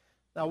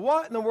 Now,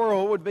 what in the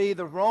world would be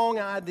the wrong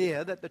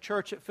idea that the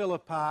church at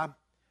Philippi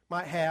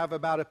might have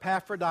about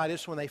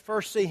Epaphroditus when they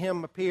first see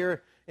him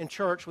appear in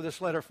church with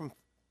this letter from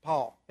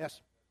Paul?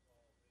 Yes?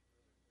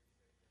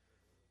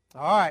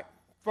 All right.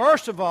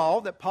 First of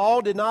all, that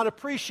Paul did not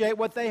appreciate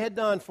what they had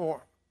done for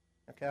him.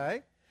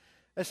 Okay?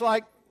 It's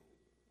like,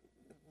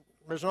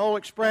 there's an old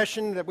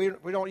expression that we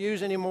don't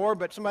use anymore,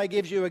 but somebody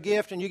gives you a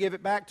gift and you give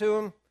it back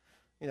to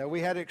them.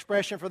 We had an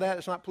expression for that.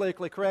 It's not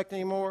politically correct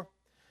anymore.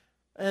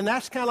 And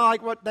that's kind of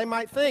like what they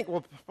might think.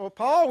 Well,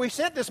 Paul, we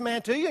sent this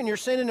man to you, and you're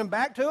sending him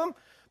back to him?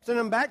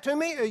 Sending him back to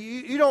me?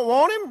 You don't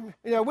want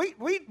him?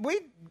 We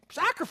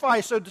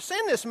sacrificed to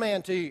send this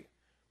man to you.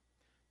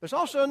 There's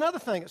also another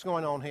thing that's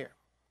going on here.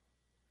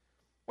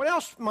 What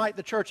else might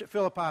the church at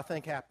Philippi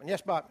think happened?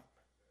 Yes, Bob?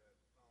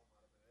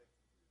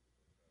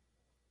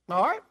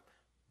 All right.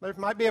 There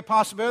might be a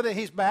possibility that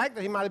he's back,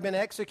 that he might have been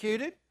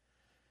executed.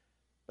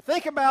 But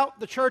think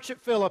about the church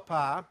at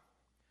Philippi.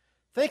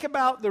 Think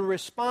about the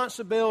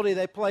responsibility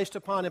they placed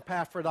upon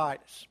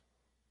Epaphroditus.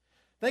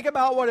 Think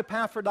about what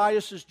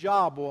Epaphroditus'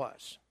 job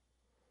was.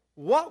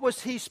 What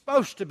was he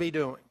supposed to be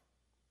doing?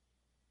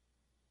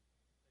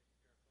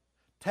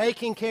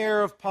 Taking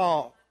care of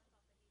Paul.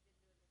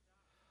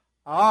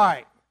 All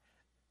right.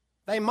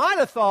 They might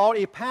have thought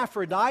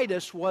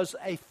Epaphroditus was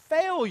a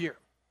failure.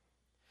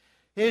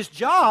 His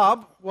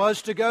job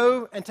was to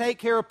go and take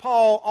care of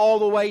Paul all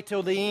the way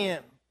till the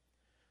end.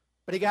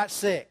 But he got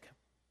sick.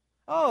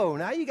 Oh,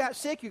 now you got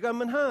sick, you're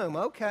coming home.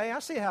 Okay, I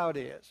see how it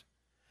is.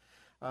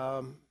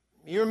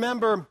 You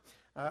remember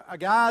a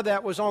guy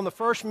that was on the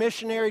first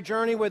missionary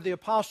journey with the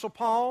Apostle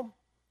Paul?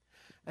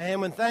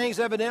 And when things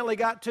evidently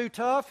got too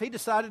tough, he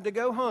decided to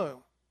go home.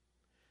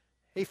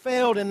 He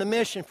failed in the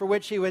mission for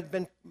which he had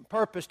been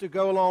purposed to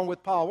go along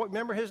with Paul. What,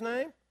 remember his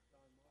name?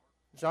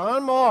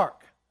 John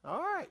Mark. All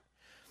right.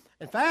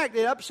 In fact,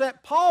 it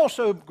upset Paul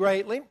so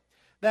greatly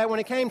that when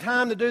it came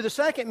time to do the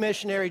second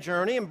missionary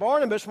journey and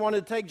Barnabas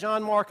wanted to take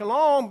John Mark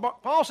along,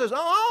 Paul says,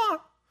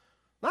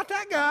 not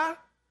that guy.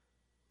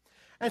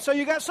 And so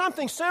you got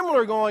something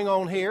similar going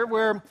on here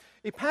where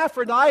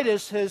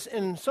Epaphroditus has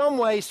in some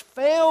ways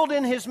failed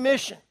in his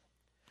mission.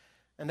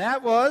 And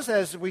that was,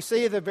 as we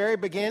see at the very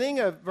beginning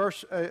of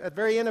at the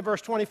very end of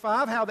verse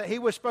 25, how that he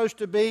was supposed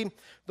to be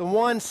the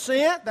one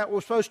sent that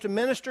was supposed to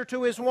minister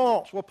to his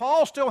wants. Well,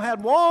 Paul still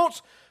had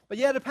wants, but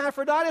yet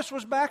Epaphroditus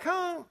was back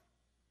home.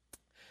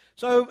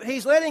 So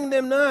he's letting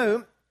them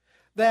know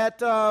that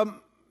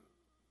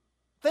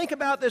think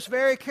about this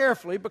very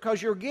carefully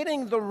because you're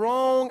getting the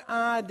wrong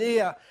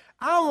idea.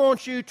 I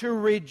want you to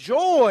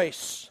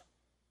rejoice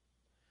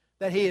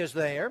that he is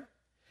there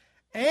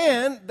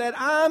and that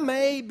I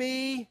may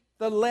be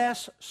the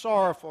less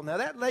sorrowful. Now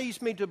that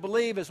leads me to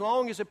believe as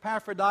long as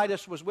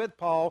Epaphroditus was with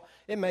Paul,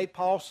 it made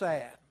Paul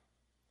sad.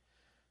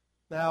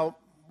 Now,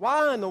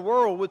 why in the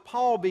world would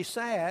Paul be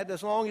sad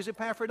as long as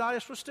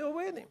Epaphroditus was still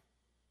with him?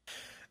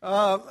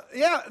 Paul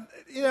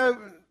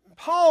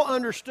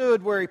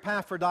understood where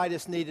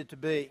Epaphroditus needed to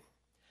be.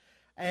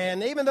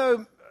 And even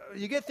though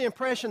you get the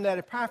impression that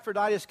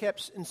Epaphroditus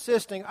kept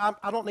insisting,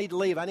 I don't need to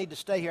leave, I need to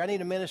stay here, I need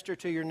to minister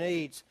to your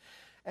needs.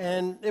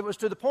 And it was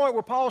to the point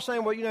where Paul was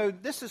saying, well,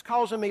 this is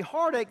causing me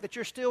heartache that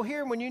you're still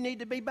here when you need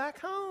to be back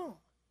home.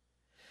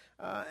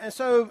 And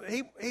so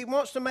he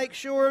wants to make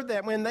sure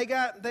that when they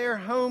got their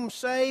home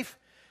safe,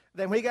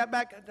 that when he got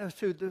back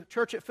to the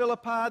church at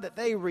Philippi, that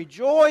they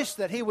rejoiced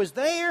that he was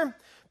there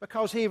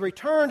because he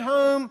returned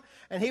home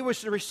and he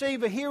was to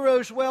receive a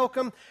hero's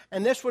welcome.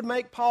 And this would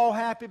make Paul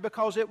happy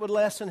because it would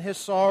lessen his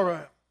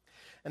sorrow.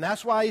 And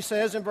that's why he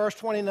says in verse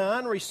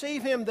 29,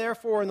 receive him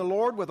therefore in the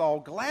Lord with all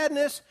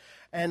gladness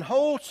and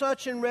hold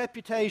such in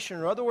reputation.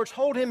 In other words,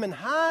 hold him in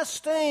high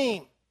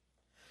esteem.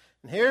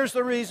 And here's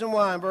the reason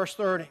why in verse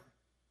 30.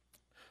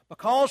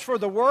 Because for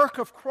the work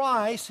of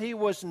Christ he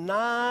was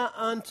nigh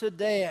unto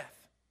death.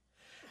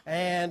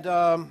 And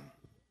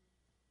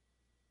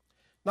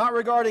not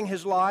regarding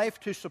his life,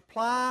 to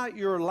supply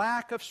your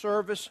lack of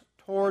service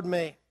toward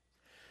me.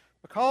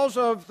 Because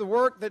of the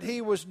work that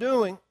he was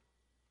doing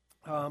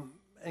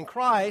in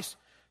Christ,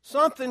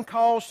 something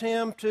caused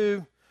him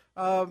to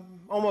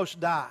almost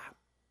die.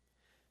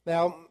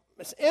 Now,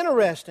 it's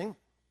interesting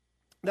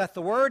that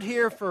the word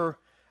here for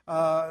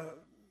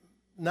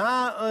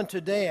nigh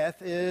unto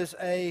death is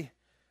a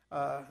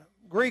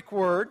Greek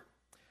word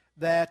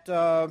that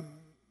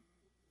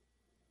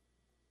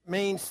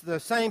means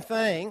the same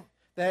thing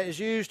that is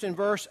used in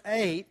verse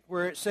 8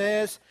 where it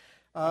says,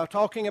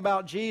 talking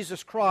about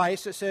Jesus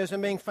Christ, it says,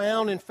 and being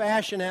found in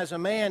fashion as a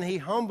man, he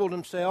humbled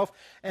himself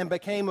and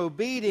became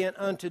obedient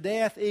unto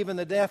death, even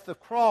the death of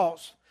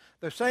cross.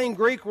 The same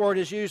Greek word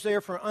is used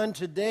there for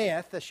unto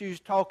death, that's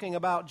used talking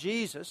about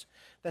Jesus,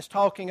 that's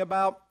talking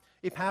about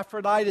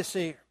Epaphroditus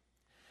here.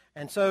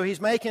 And so he's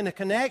making a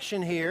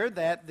connection here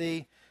that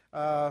the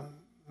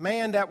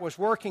man that was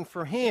working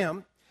for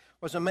him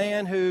was a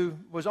man who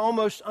was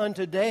almost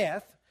unto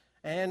death,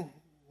 and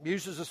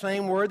uses the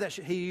same word that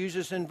he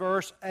uses in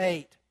verse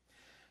 8.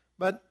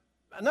 But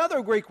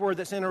another Greek word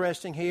that's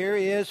interesting here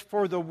is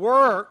for the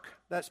work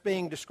that's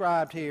being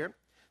described here,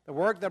 the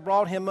work that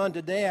brought him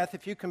unto death.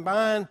 If you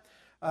combine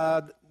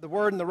the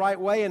word in the right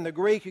way in the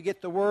Greek, you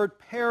get the word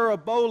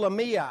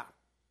parabolemia,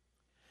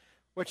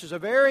 which is a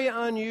very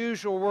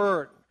unusual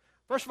word.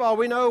 First of all,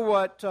 we know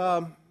what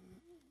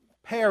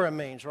para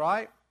means,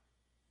 right?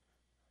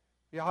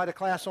 Y'all had a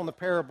class on the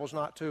parables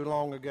not too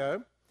long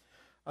ago.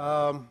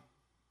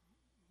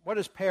 What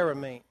does para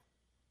mean?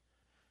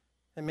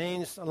 It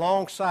means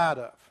alongside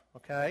of,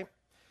 okay?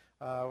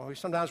 We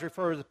sometimes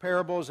refer to the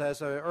parables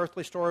as an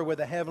earthly story with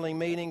a heavenly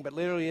meaning, but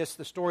literally it's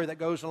the story that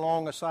goes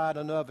alongside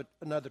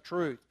another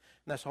truth.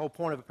 And that's the whole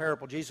point of a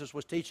parable. Jesus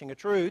was teaching a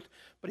truth,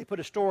 but he put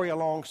a story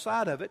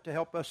alongside of it to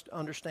help us to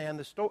understand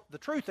the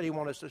truth that he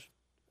wanted us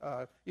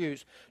to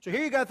use. So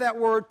here you got that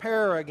word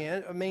para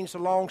again. It means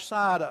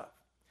alongside of.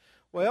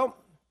 Well,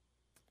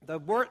 the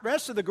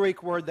rest of the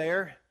Greek word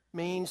there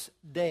means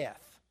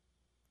death.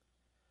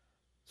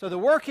 So the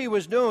work he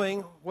was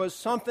doing was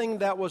something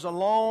that was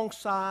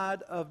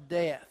alongside of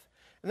death.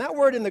 And that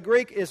word in the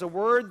Greek is a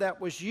word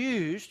that was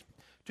used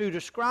to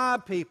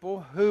describe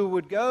people who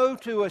would go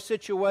to a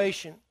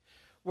situation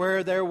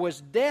where there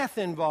was death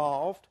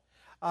involved,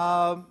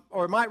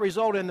 or it might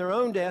result in their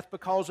own death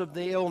because of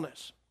the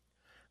illness.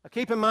 Now,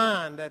 keep in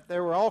mind that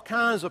there were all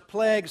kinds of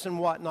plagues and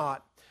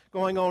whatnot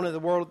going on in the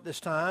world at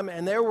this time,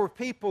 and there were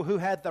people who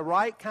had the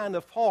right kind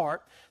of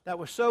heart that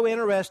was so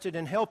interested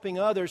in helping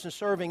others and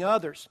serving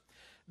others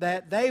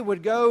that they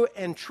would go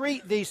and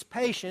treat these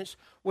patients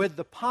with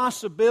the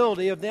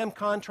possibility of them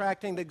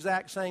contracting the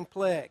exact same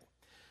plague.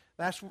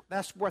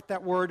 That's what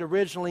that word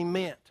originally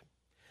meant.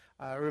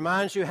 It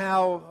reminds you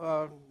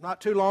how not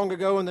too long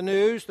ago in the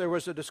news there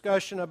was a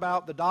discussion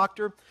about the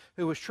doctor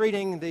who was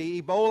treating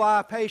the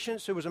Ebola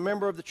patients, who was a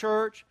member of the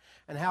church,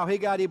 and how he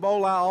got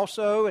Ebola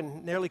also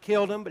and nearly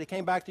killed him, but he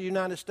came back to the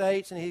United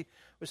States and he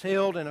was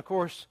healed. And of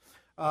course,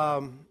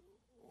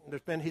 he's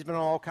been on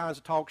all kinds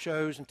of talk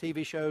shows and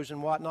TV shows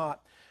and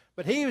whatnot.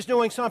 But he was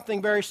doing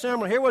something very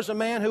similar. Here was a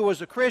man who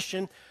was a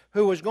Christian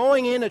who was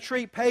going in to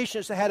treat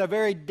patients that had a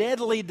very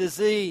deadly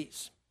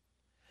disease.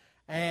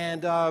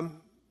 And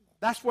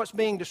that's what's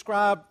being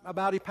described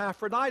about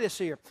Epaphroditus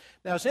here.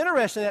 Now, it's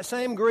interesting, that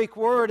same Greek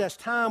word, as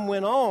time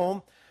went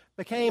on,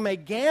 became a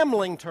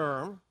gambling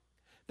term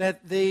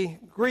that the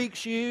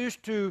Greeks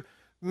used to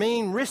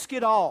mean risk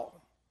it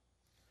all.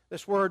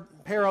 This word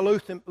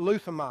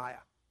paraleuthemia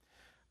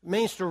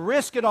means to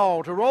risk it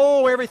all, to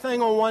roll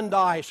everything on one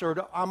dice,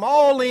 or I'm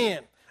all in,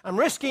 I'm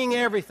risking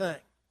everything.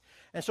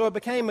 And so it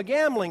became a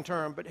gambling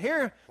term. But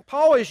here,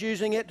 Paul is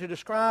using it to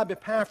describe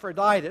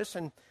Epaphroditus,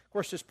 and of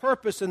course, his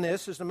purpose in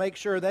this is to make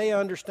sure they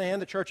understand,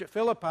 the church at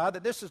Philippi,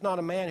 that this is not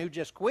a man who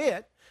just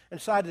quit and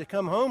decided to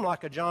come home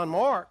like a John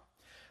Mark.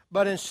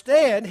 But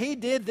instead, he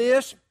did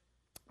this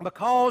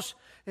because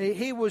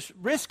he was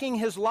risking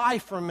his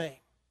life for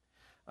me.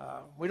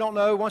 We don't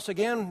know, once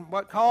again,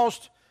 what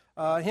caused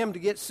him to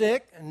get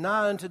sick and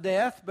nigh unto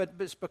death, but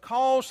it's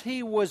because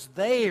he was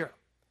there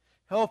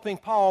helping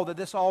Paul that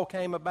this all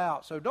came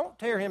about. So don't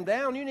tear him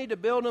down. You need to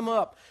build him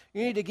up.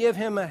 You need to give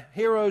him a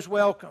hero's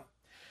welcome.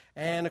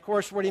 And, of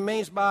course, what he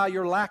means by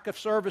your lack of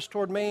service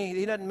toward me,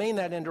 he doesn't mean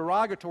that in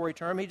derogatory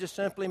term. He just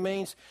simply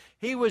means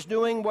he was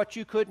doing what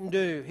you couldn't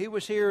do. He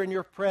was here in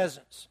your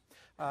presence.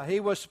 He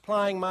was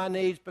supplying my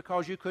needs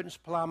because you couldn't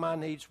supply my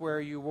needs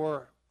where you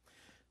were.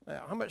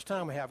 Now, how much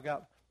time we have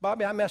got?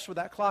 Bobby, I messed with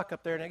that clock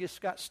up there, and it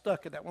just got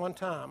stuck at that one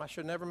time. I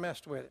should have never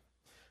messed with it.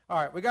 All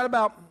right, we got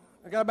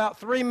about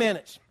 3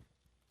 minutes.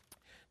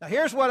 Now,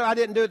 here's what I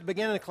didn't do at the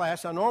beginning of the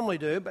class. I normally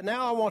do, but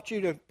now I want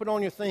you to put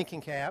on your thinking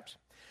caps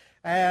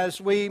as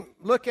we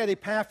look at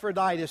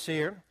Epaphroditus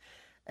here.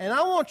 And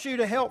I want you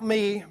to help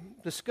me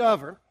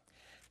discover,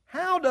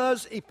 how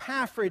does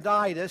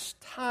Epaphroditus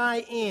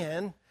tie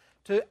in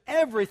to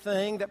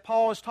everything that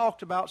Paul has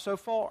talked about so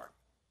far?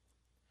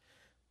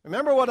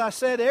 Remember what I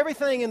said,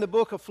 everything in the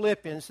book of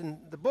Philippians, and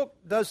the book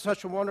does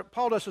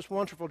Paul does such a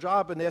wonderful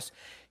job in this.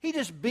 He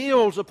just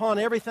builds upon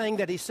everything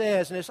that he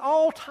says, and it's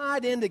all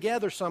tied in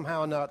together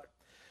somehow or another.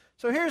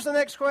 So here's the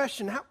next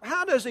question.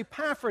 How does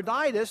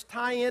Epaphroditus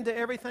tie into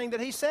everything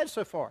that he said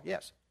so far?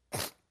 Yes?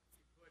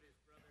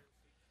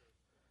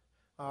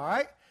 All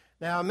right.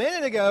 Now, a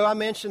minute ago, I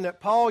mentioned that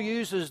Paul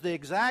uses the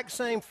exact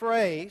same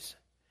phrase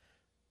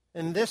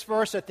in this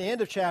verse at the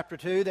end of chapter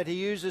 2 that he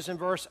uses in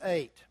verse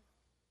 8.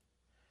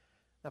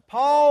 Now,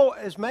 Paul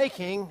is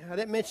making, I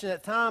didn't mention it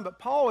at the time, but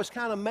Paul is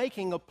kind of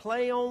making a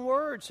play on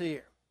words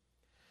here.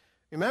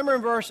 Remember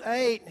in verse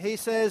 8, he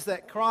says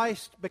that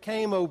Christ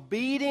became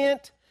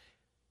obedient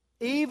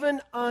even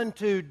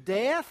unto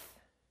death.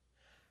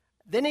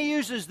 Then he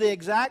uses the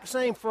exact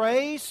same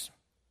phrase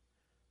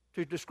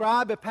to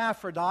describe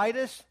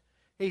Epaphroditus.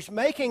 He's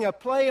making a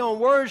play on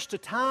words to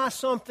tie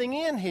something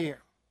in here.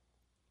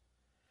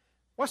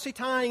 What's he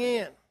tying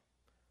in?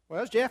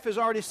 Well, as Jeff has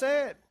already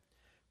said,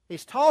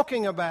 he's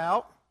talking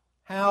about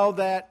how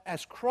that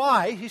as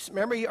Christ,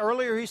 remember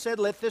earlier he said,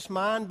 let this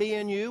mind be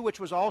in you,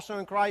 which was also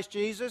in Christ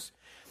Jesus.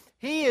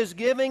 He is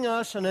giving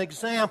us an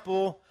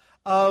example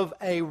of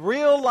a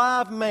real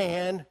live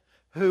man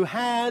who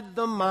had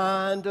the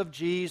mind of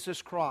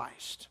Jesus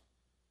Christ.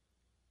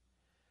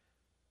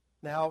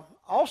 Now,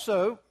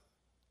 also,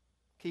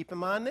 keep in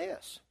mind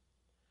this.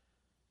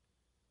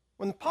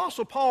 When the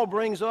Apostle Paul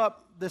brings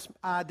up this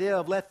idea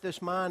of let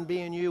this mind be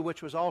in you,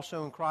 which was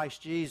also in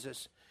Christ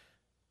Jesus,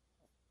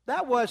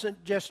 that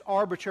wasn't just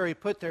arbitrarily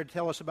put there to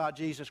tell us about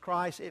Jesus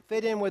Christ. It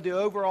fit in with the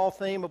overall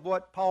theme of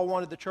what Paul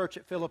wanted the church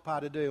at Philippi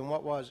to do. And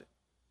what was it?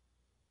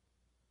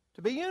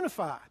 To be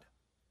unified.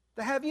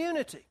 To have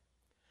unity.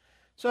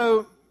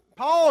 So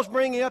Paul's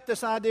bringing up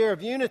this idea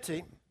of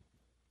unity.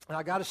 And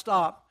I got to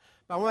stop.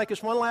 But I want to make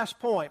this one last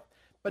point.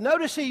 But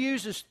notice he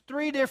uses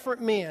 3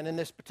 different men in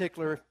this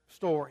particular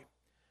story.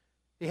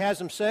 He has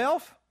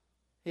himself,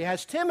 he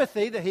has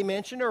Timothy that he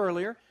mentioned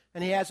earlier,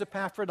 and he has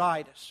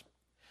Epaphroditus.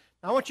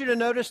 Now, I want you to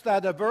notice the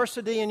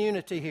diversity and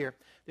unity here.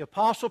 The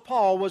Apostle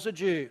Paul was a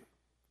Jew.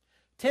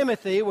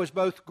 Timothy was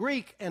both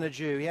Greek and a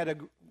Jew. He had a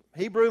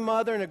Hebrew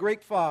mother and a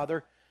Greek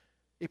father.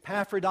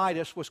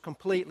 Epaphroditus was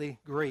completely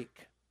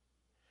Greek.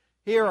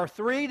 Here are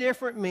 3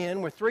 different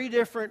men with 3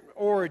 different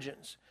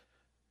origins.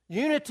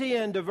 Unity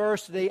and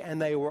diversity,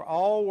 and they were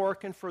all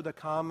working for the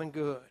common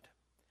good.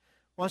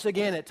 Once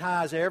again, it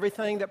ties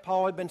everything that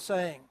Paul had been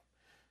saying.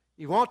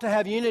 You want to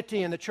have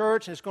unity in the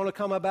church, and it's going to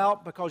come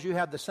about because you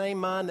have the same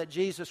mind that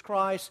Jesus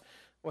Christ.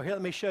 Well, here,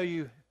 let me show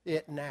you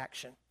it in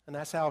action. And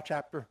that's how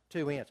chapter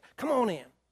 2 ends. Come on in.